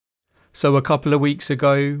So a couple of weeks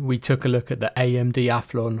ago, we took a look at the AMD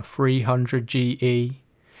Athlon 300GE.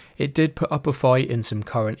 It did put up a fight in some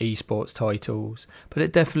current esports titles, but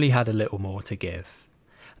it definitely had a little more to give.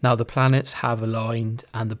 Now the planets have aligned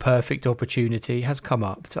and the perfect opportunity has come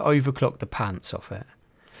up to overclock the pants off it.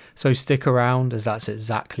 So stick around, as that's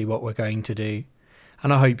exactly what we're going to do,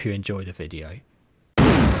 and I hope you enjoy the video.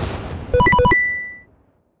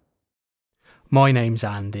 My name's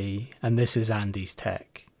Andy, and this is Andy's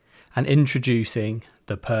Tech, and introducing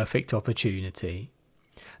the perfect opportunity.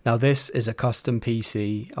 Now this is a custom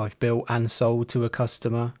PC I've built and sold to a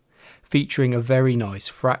customer, featuring a very nice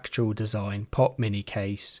fractal design pop mini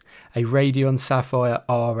case, a Radeon Sapphire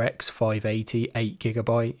RX 580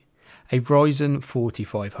 8GB, a Ryzen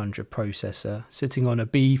 4500 processor sitting on a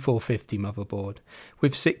B450 motherboard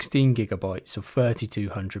with 16GB of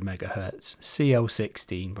 3200MHz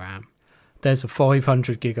CL16 RAM. There's a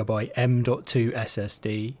 500GB M.2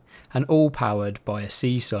 SSD, and all powered by a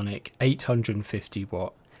Seasonic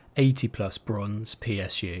 850W 80 plus bronze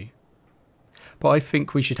PSU. But I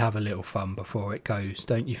think we should have a little fun before it goes,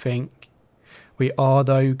 don't you think? We are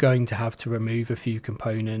though going to have to remove a few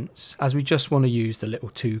components, as we just want to use the little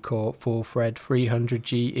 2-core 4-thread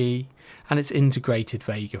 300GE and its integrated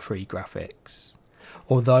Vega free graphics.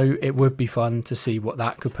 Although it would be fun to see what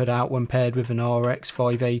that could put out when paired with an RX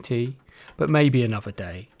 580, but maybe another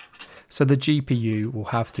day. So the GPU will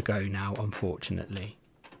have to go now, unfortunately.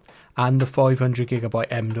 And the 500GB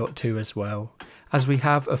M.2 as well, as we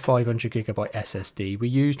have a 500GB SSD we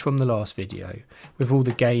used from the last video with all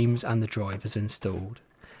the games and the drivers installed.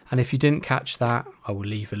 And if you didn't catch that, I will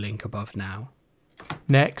leave a link above now.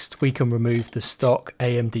 Next, we can remove the stock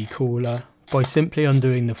AMD cooler by simply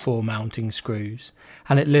undoing the 4 mounting screws,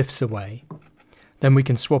 and it lifts away. Then we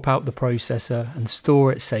can swap out the processor and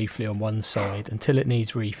store it safely on one side until it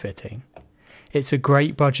needs refitting. It's a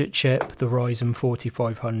great budget chip, the Ryzen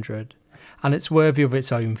 4500, and it's worthy of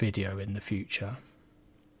its own video in the future.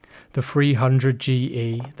 The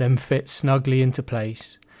 300GE then fits snugly into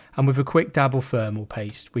place, and with a quick dab of thermal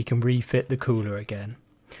paste we can refit the cooler again,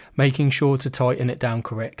 making sure to tighten it down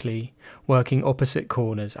correctly, working opposite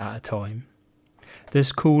corners at a time.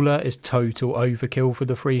 This cooler is total overkill for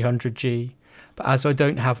the 300G, but as I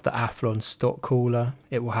don't have the Athlon stock cooler,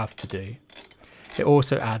 it will have to do. It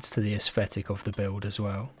also adds to the aesthetic of the build as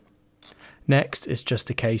well. Next is just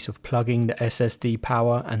a case of plugging the SSD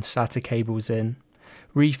power and SATA cables in,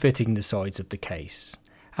 refitting the sides of the case,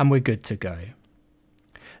 and we're good to go.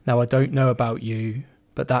 Now I don't know about you,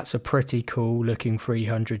 but that's a pretty cool looking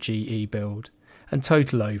 300GE build, and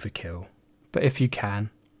total overkill. But if you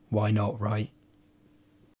can, why not, right?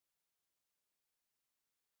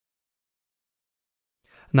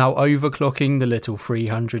 Now overclocking the little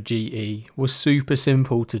 300GE was super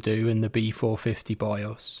simple to do in the B450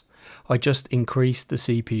 BIOS. I just increased the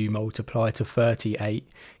CPU multiplier to 38,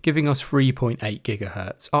 giving us 3.8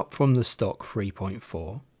 GHz, up from the stock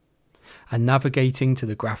 3.4. And navigating to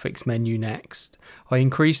the graphics menu next, I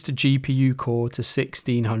increased the GPU core to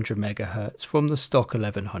 1600 MHz from the stock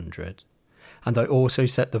 1100, and I also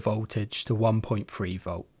set the voltage to 1.3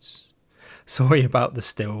 volts. Sorry about the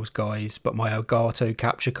stills guys, but my Elgato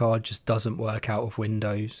capture card just doesn't work out of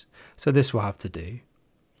Windows, so this will have to do.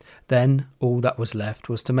 Then all that was left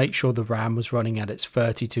was to make sure the RAM was running at its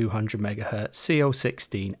 3200MHz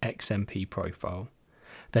CL16 XMP profile,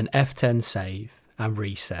 then F10 save and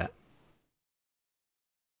reset.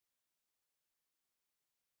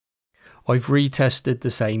 I've retested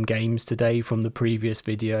the same games today from the previous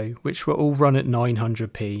video, which were all run at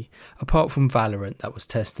 900p, apart from Valorant that was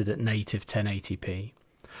tested at native 1080p.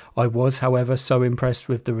 I was, however, so impressed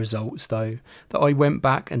with the results though, that I went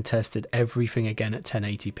back and tested everything again at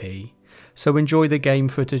 1080p. So enjoy the game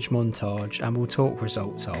footage montage and we'll talk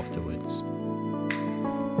results afterwards.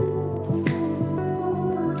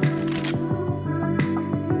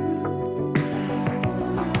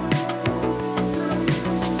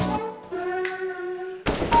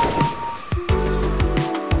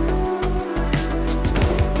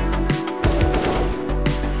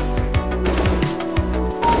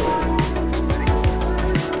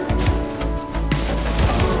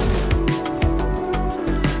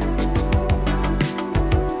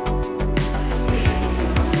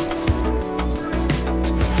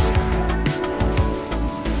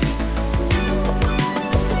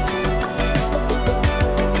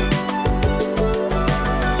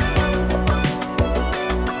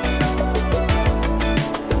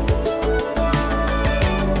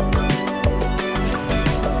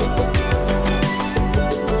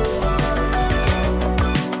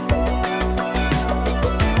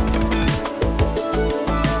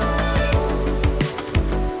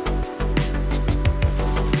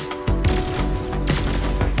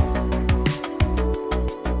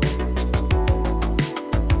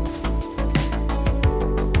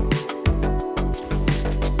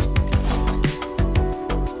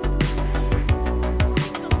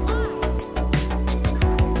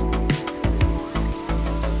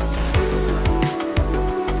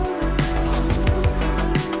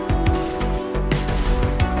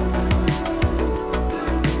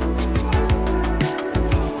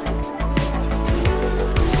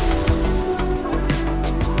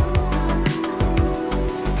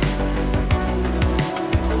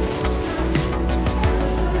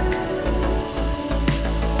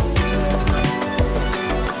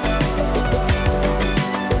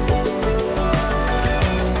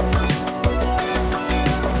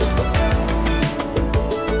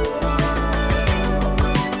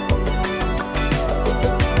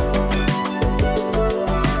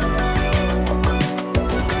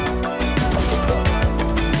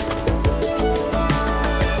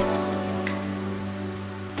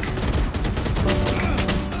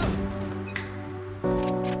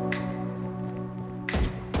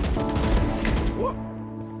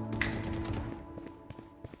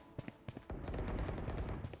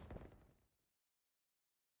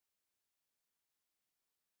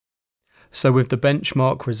 So with the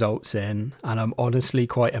benchmark results in, and I'm honestly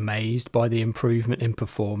quite amazed by the improvement in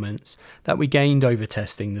performance that we gained over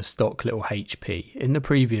testing the stock little HP in the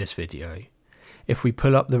previous video. If we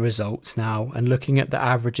pull up the results now and looking at the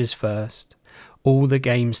averages first, all the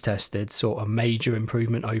games tested saw a major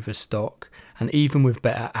improvement over stock, and even with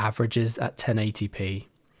better averages at 1080p.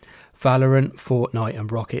 Valorant, Fortnite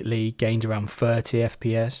and Rocket League gained around 30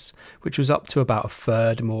 FPS, which was up to about a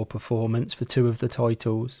third more performance for two of the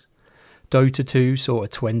titles. Dota 2 saw a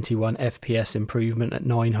 21 FPS improvement at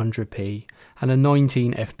 900p and a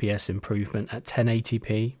 19 FPS improvement at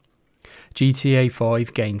 1080p. GTA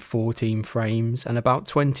 5 gained 14 frames and about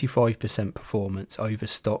 25% performance over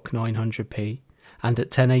stock 900p, and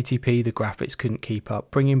at 1080p the graphics couldn't keep up,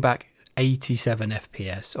 bringing back 87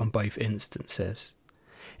 FPS on both instances.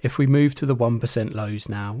 If we move to the 1% lows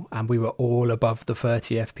now, and we were all above the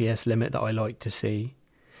 30 FPS limit that I like to see,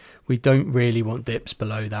 we don't really want dips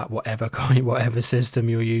below that, whatever system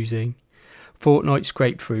you're using. Fortnite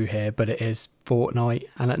scraped through here, but it is Fortnite,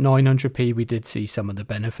 and at 900p we did see some of the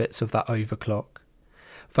benefits of that overclock.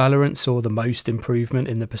 Valorant saw the most improvement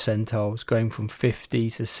in the percentiles, going from 50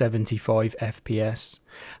 to 75 FPS,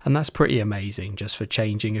 and that's pretty amazing just for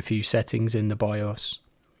changing a few settings in the BIOS.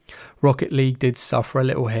 Rocket League did suffer a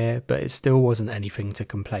little here, but it still wasn't anything to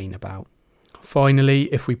complain about. Finally,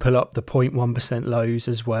 if we pull up the 0.1% lows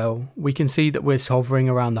as well, we can see that we're hovering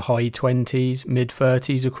around the high 20s, mid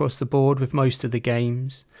 30s across the board with most of the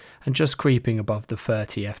games, and just creeping above the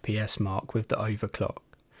 30 FPS mark with the overclock.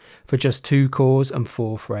 For just 2 cores and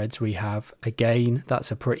 4 threads we have, again,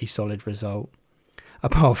 that's a pretty solid result.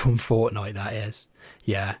 Apart from Fortnite, that is.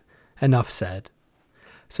 Yeah, enough said.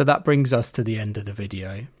 So that brings us to the end of the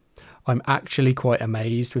video. I'm actually quite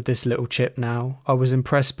amazed with this little chip now. I was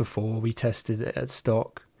impressed before we tested it at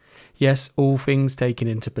stock. Yes, all things taken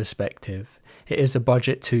into perspective, it is a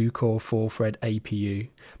budget 2-core 4-thread APU,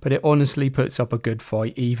 but it honestly puts up a good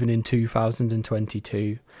fight even in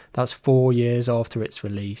 2022. That's 4 years after its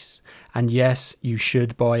release. And yes, you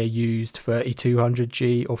should buy a used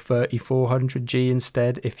 3200G or 3400G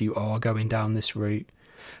instead if you are going down this route.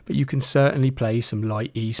 But you can certainly play some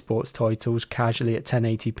light esports titles casually at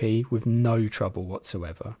 1080p with no trouble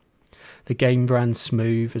whatsoever. The game ran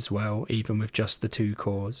smooth as well, even with just the 2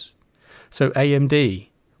 cores. So AMD,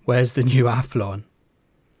 where's the new Athlon?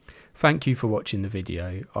 Thank you for watching the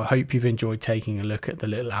video. I hope you've enjoyed taking a look at the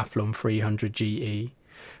little Athlon 300GE.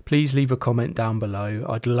 Please leave a comment down below.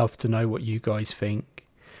 I'd love to know what you guys think.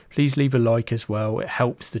 Please leave a like as well, it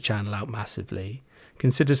helps the channel out massively.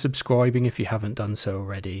 Consider subscribing if you haven't done so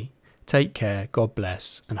already. Take care, God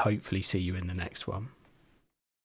bless, and hopefully see you in the next one.